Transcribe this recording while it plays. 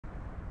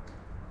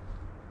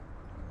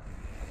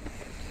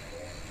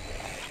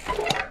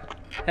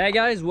Hey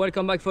guys,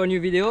 welcome back for a new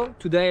video.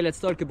 Today let's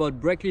talk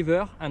about brake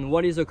lever and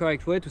what is the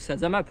correct way to set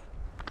them up.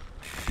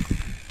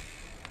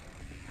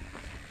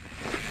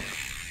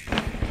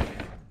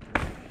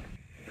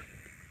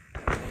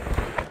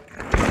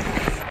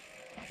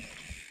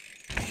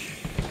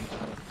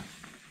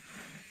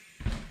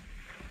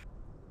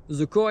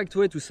 The correct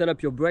way to set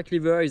up your brake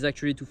lever is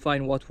actually to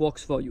find what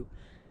works for you.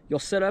 Your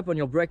setup on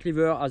your brake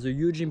lever has a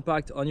huge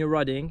impact on your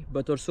riding,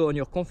 but also on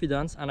your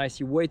confidence, and I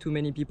see way too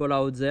many people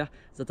out there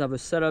that have a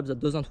setup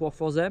that doesn't work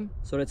for them,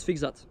 so let's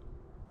fix that.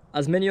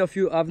 As many of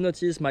you have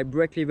noticed, my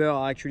brake lever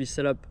are actually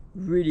set up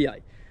really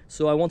high.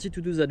 So I wanted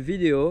to do that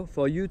video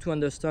for you to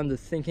understand the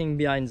thinking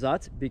behind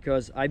that,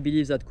 because I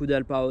believe that could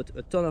help out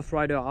a ton of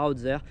riders out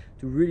there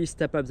to really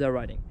step up their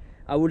riding.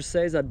 I would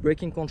say that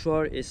braking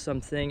control is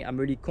something I'm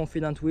really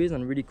confident with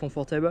and really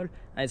comfortable, and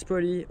it's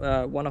probably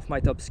one of my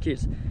top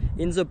skills.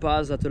 In the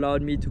past, that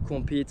allowed me to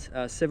compete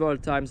several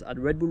times at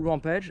Red Bull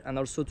Rampage and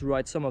also to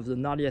ride some of the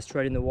gnarliest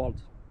trails in the world.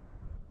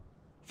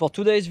 For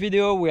today's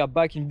video, we are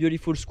back in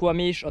beautiful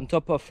Squamish on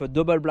top of a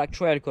double black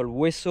trail called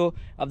Weso.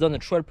 I've done a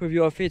trail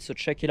preview of it, so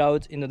check it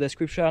out in the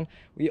description.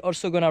 We're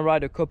also gonna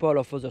ride a couple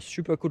of other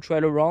super cool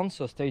trail around,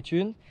 so stay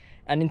tuned.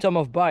 And in terms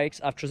of bikes,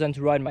 I've chosen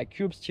to ride my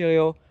Cube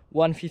Stereo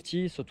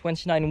 150, so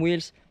 29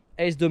 wheels,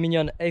 Ace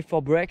Dominion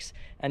A4 brakes.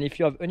 And if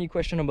you have any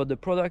question about the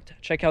product,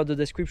 check out the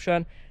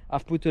description.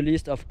 I've put a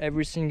list of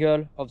every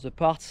single of the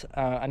parts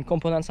and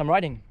components I'm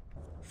riding.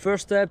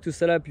 First step to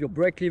set up your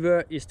brake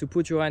lever is to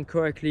put your hand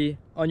correctly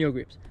on your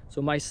grips.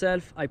 So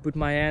myself, I put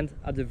my hand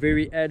at the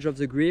very edge of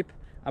the grip.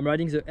 I'm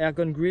riding the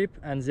Ergon grip,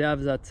 and they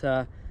have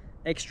that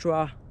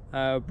extra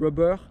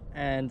rubber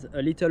and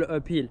a little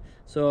uphill.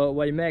 So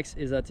what it makes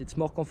is that it's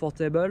more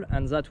comfortable,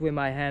 and that way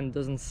my hand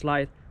doesn't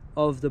slide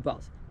off the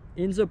bars.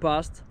 In the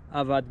past,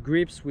 I've had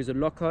grips with a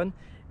lock on,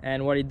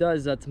 and what it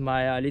does is that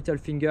my little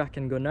finger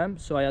can go numb,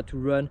 so I had to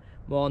run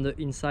more on the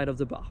inside of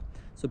the bar.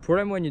 The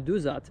problem when you do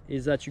that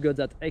is that you got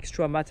that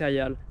extra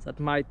material that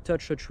might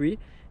touch a tree,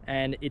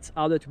 and it's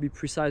harder to be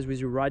precise with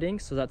your riding,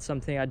 so that's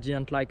something I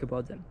didn't like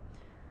about them.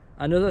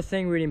 Another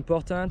thing really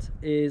important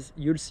is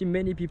you'll see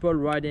many people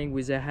riding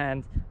with their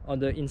hand on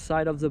the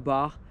inside of the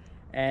bar,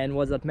 and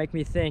what that makes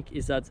me think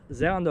is that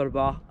their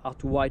handlebar are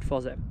too wide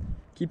for them.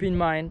 Keep in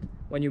mind,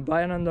 when you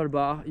buy an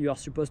handlebar, you are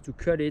supposed to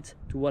cut it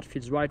to what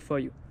feels right for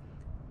you.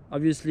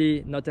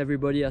 Obviously, not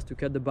everybody has to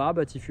cut the bar,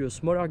 but if you're a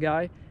smaller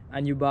guy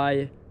and you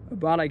buy a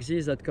bar like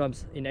this that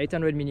comes in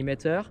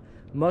 800mm,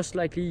 most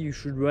likely you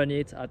should run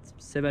it at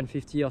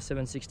 750 or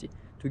 760.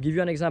 To give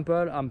you an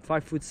example, I'm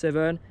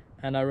 5'7"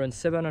 and I run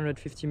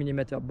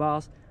 750mm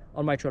bars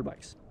on my trail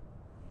bikes.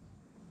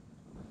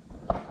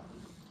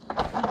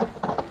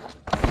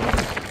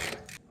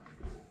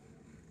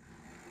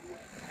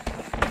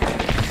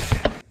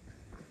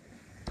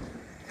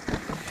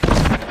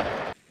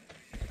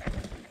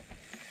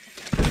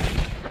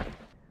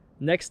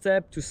 Next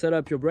step to set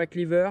up your brake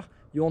lever,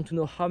 you want to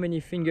know how many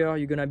fingers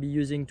you're gonna be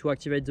using to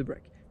activate the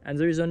brake. And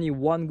there is only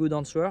one good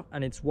answer,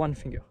 and it's one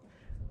finger.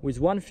 With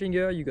one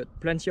finger, you got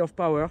plenty of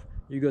power,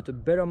 you got a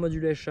better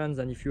modulation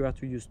than if you were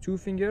to use two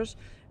fingers.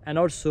 And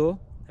also,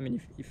 I mean,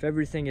 if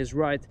everything is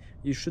right,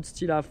 you should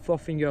still have 4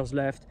 fingers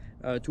left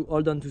to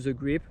hold on to the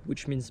grip,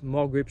 which means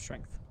more grip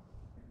strength.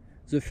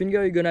 The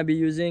finger you're gonna be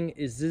using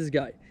is this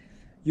guy.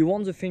 You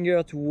want the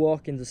finger to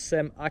work in the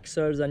same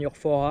axle than your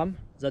forearm.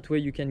 That way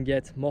you can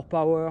get more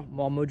power,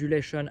 more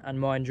modulation, and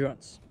more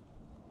endurance.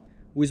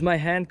 With my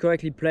hand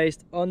correctly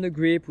placed on the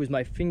grip, with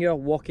my finger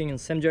working in the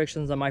same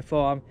direction as my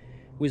forearm,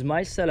 with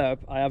my setup,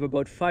 I have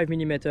about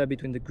 5mm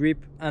between the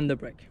grip and the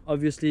brake.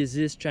 Obviously,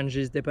 this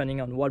changes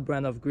depending on what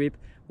brand of grip,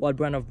 what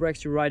brand of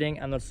brakes you're riding,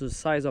 and also the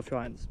size of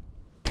your hands.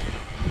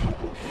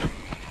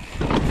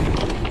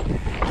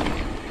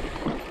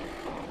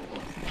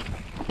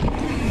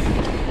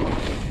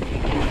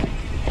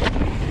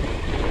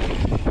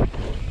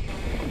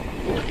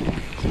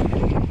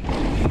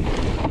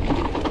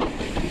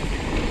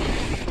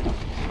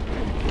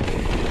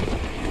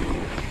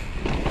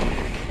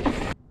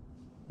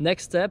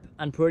 Next step,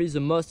 and probably the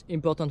most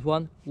important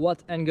one,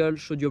 what angle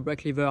should your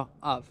brake lever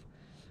have?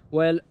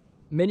 Well,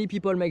 many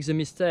people make the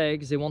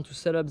mistake, they want to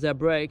set up their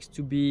brakes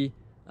to be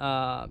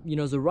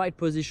the right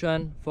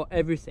position for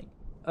everything.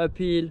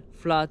 Uphill,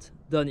 flat,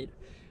 downhill.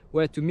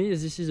 Where to me,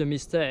 this is a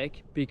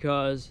mistake,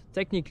 because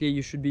technically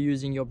you should be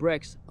using your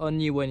brakes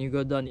only when you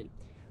go downhill.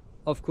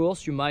 Of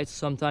course, you might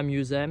sometimes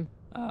use them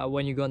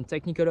when you go on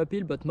technical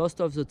uphill, but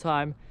most of the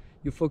time,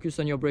 you focus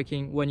on your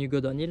braking when you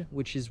go downhill,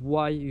 which is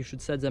why you should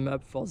set them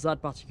up for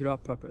that particular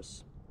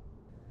purpose.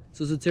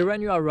 So the terrain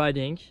you are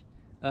riding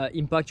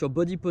impact your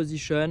body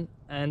position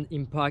and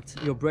impact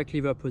your brake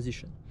lever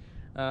position.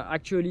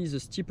 Actually, the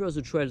steeper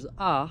the trails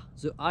are,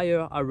 the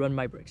higher I run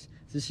my brakes.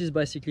 This is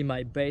basically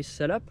my base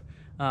setup,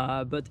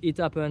 but it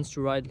happens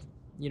to ride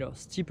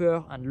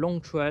steeper and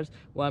long trails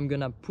where I'm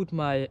gonna put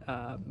my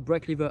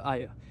brake lever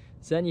higher.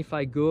 Then if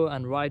I go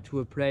and ride to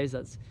a place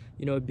that's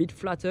a bit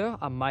flatter,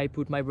 I might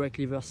put my brake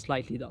lever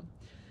slightly down.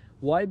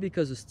 Why?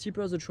 Because the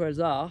steeper the trails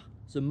are,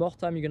 the more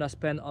time you're gonna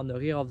spend on the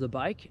rear of the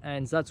bike,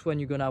 and that's when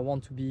you're gonna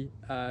want to be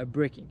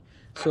braking.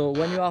 So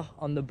when you are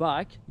on the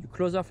back, you're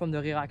closer from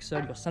the rear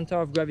axle, your center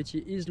of gravity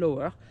is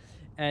lower,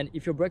 and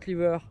if your brake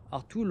levers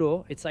are too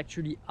low, it's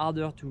actually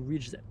harder to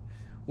reach them.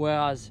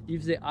 Whereas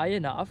if they're high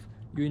enough,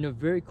 you're in a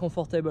very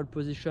comfortable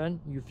position,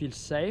 you feel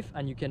safe,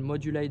 and you can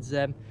modulate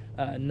them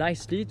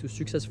nicely to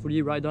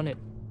successfully ride on it.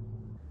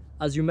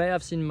 As you may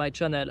have seen in my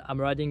channel, I'm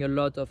riding a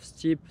lot of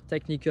steep,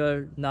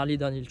 technical, gnarly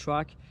downhill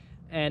track,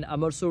 and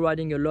I'm also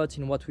riding a lot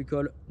in what we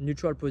call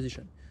neutral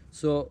position.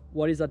 So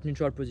what is that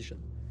neutral position?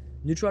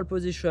 Neutral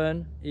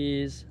position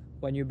is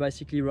when you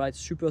basically ride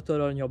super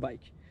tall on your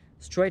bike.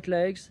 Straight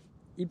legs,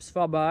 hips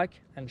far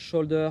back, and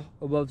shoulder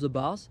above the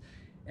bars.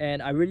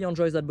 And I really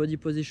enjoy that body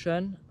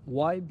position.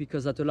 Why?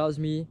 Because that allows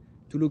me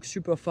to look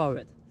super far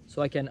ahead.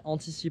 So I can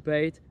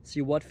anticipate,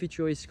 see what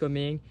feature is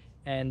coming,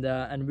 and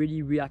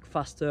really react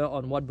faster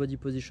on what body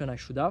position I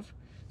should have.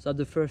 So that's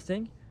the first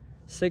thing.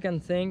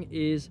 Second thing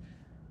is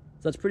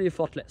that's pretty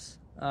effortless.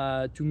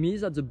 To me,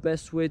 that's the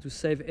best way to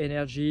save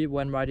energy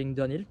when riding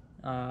downhill,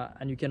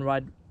 and you can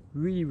ride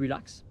really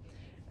relaxed.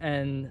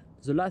 And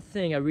the last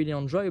thing I really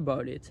enjoy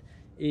about it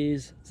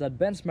is that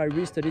bends my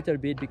wrist a little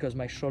bit because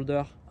my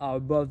shoulders are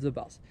above the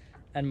bars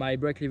and my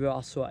brake lever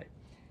are so high.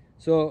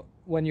 So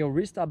when your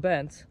wrists are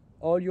bent,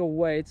 all your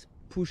weight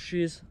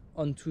pushes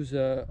onto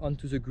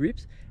the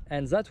grips,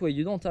 and that way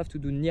you don't have to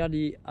do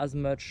nearly as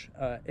much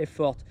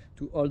effort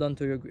to hold on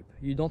to your grip.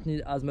 You don't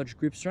need as much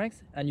grip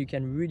strength, and you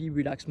can really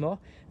relax more,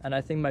 and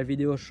I think my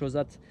video shows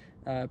that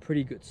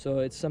pretty good. So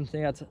it's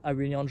something that I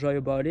really enjoy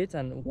about it,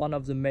 and one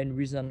of the main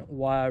reasons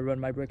why I run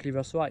my brake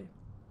lever so high.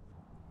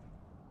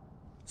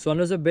 So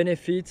another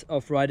benefit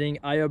of riding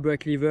higher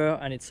brake lever,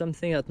 and it's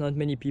something that not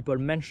many people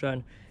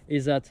mention,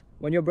 is that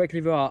when your brake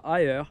lever are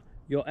higher,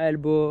 your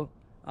elbow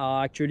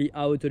are actually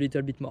out a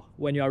little bit more.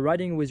 When you are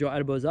riding with your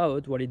elbows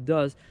out, what it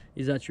does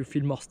is that you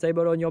feel more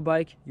stable on your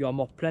bike, you are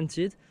more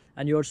planted,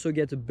 and you also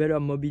get a better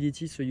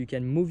mobility, so you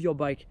can move your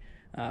bike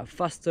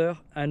faster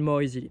and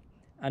more easily.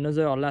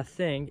 Another last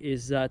thing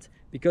is that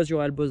because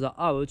your elbows are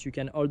out, you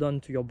can hold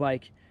on to your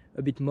bike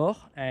a bit more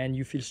and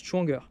you feel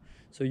stronger.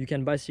 So you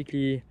can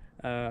basically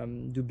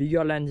do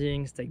bigger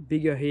landings, take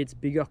bigger hits,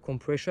 bigger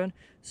compression,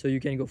 so you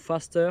can go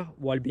faster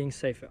while being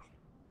safer.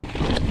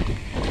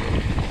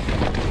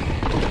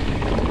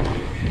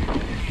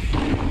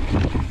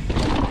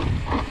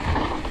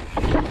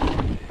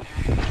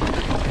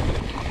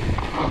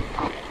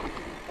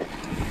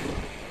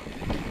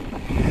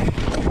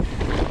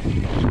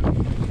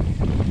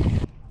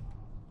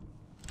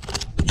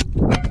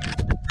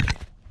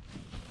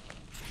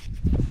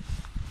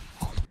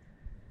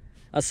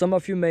 As some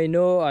of you may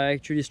know, I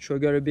actually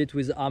struggle a bit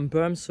with arm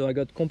pumps, so I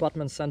got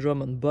compartment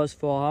syndrome on both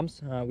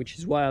forearms, which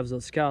is why I have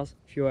those scars,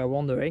 if you are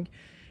wondering.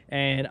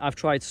 And I've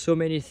tried so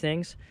many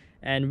things,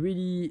 and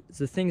really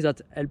the thing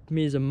that helped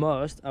me the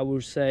most, I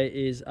would say,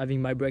 is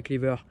having my brake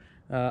lever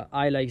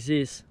high like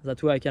this.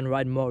 That way I can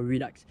ride more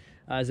relaxed.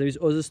 There is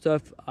other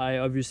stuff I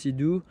obviously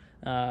do.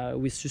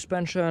 With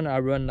suspension, I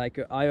run like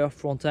a higher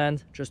front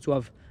end just to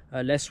have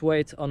less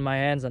weight on my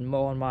hands and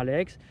more on my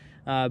legs.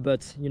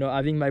 But you know,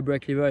 having my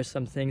brake lever is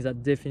something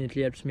that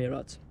definitely helps me a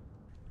lot.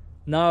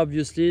 Now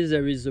obviously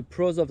there is the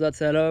pros of that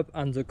setup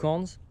and the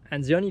cons,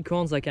 and the only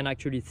cons I can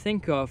actually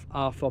think of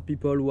are for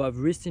people who have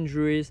wrist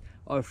injuries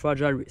or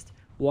fragile wrist.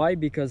 Why?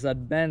 Because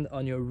that bend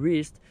on your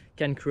wrist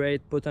can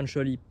create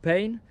potentially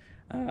pain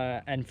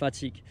and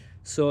fatigue.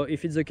 So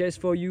if it's the case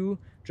for you,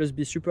 just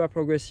be super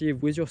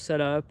progressive with your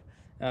setup.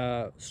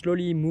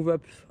 Slowly move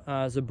up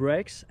the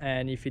brakes,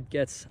 and if it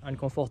gets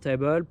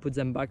uncomfortable, put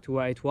them back to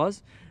where it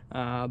was.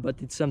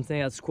 But it's something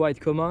that's quite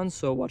common,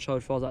 so watch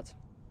out for that.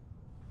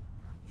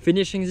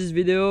 Finishing this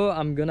video,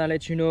 I'm gonna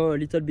let you know a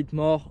little bit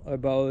more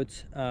about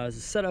the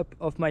setup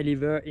of my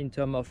lever in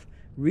terms of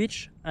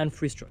reach and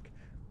free stroke.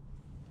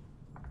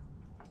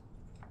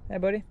 Hey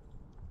buddy.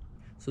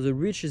 So the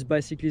reach is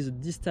basically the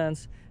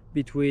distance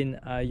between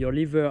your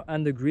lever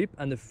and the grip,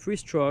 and the free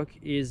stroke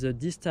is the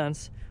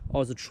distance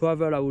or the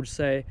travel, I would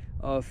say,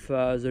 of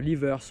the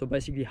lever, so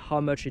basically how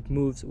much it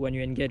moves when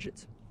you engage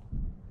it.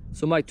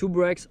 So my two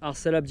brakes are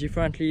set up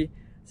differently.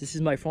 This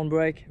is my front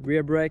brake,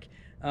 rear brake.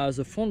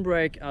 The front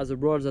brake has a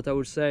role that I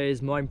would say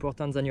is more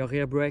important than your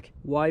rear brake.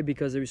 Why?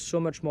 Because there is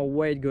so much more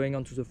weight going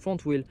onto the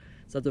front wheel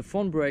that the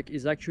front brake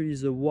is actually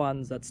the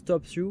one that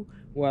stops you,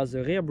 whereas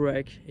the rear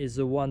brake is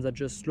the one that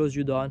just slows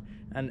you down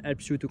and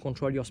helps you to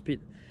control your speed.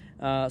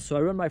 So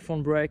I run my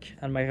front brake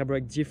and my rear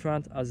brake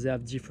different, as they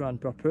have different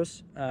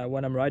purpose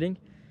when I'm riding.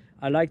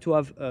 I like to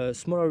have a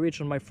smaller reach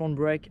on my front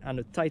brake and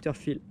a tighter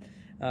feel.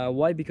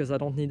 Why? Because I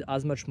don't need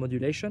as much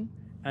modulation.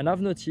 And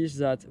I've noticed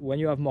that when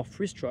you have more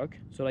free stroke,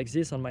 so like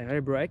this on my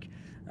rear brake,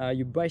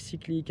 you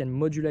basically can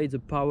modulate the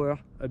power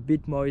a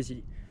bit more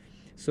easily.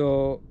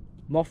 So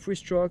more free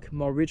stroke,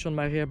 more reach on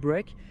my rear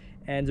brake.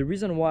 And the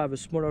reason why I have a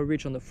smaller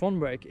reach on the front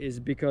brake is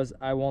because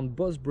I want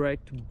both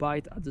brakes to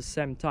bite at the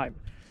same time.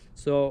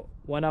 So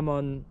when I'm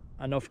on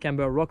an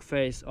off-camber rock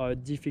face or a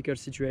difficult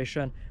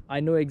situation, I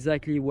know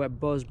exactly where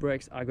both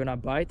brakes are gonna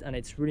bite, and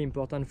it's really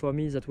important for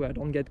me that way I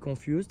don't get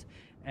confused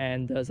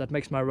and that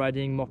makes my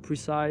riding more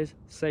precise,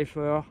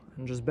 safer,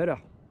 and just better.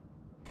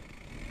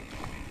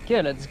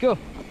 Okay, let's go.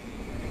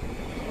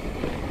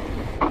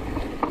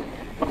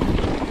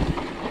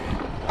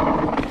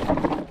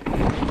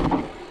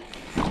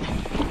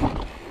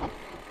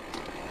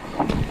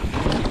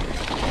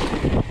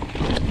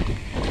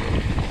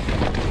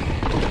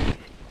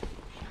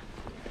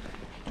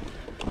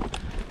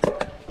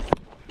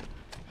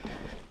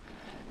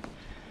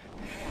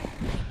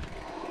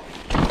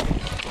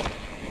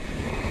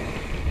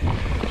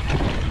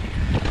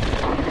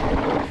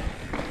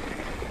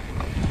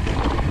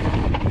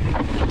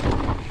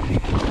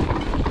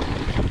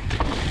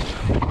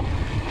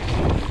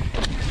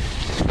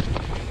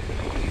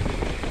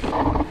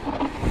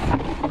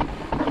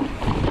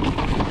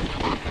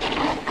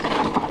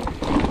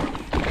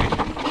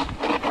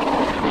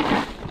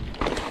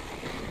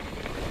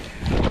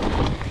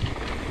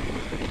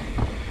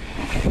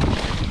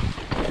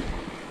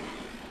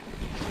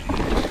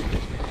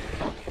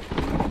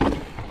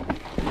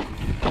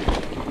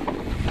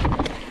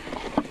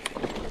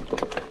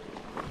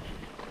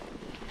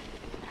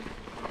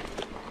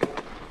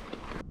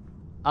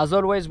 As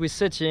always with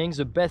setting,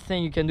 the best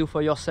thing you can do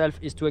for yourself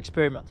is to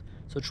experiment.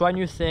 So try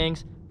new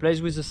things, play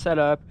with the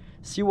setup,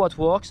 see what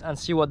works and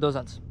see what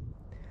doesn't.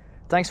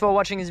 Thanks for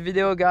watching this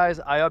video, guys.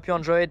 I hope you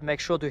enjoyed. Make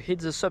sure to hit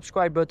the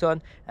subscribe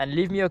button and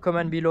leave me a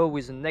comment below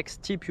with the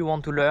next tip you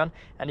want to learn.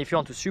 And if you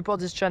want to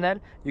support this channel,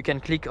 you can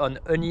click on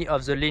any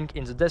of the link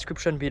in the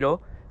description below.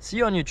 See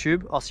you on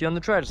YouTube or see you on the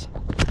trails.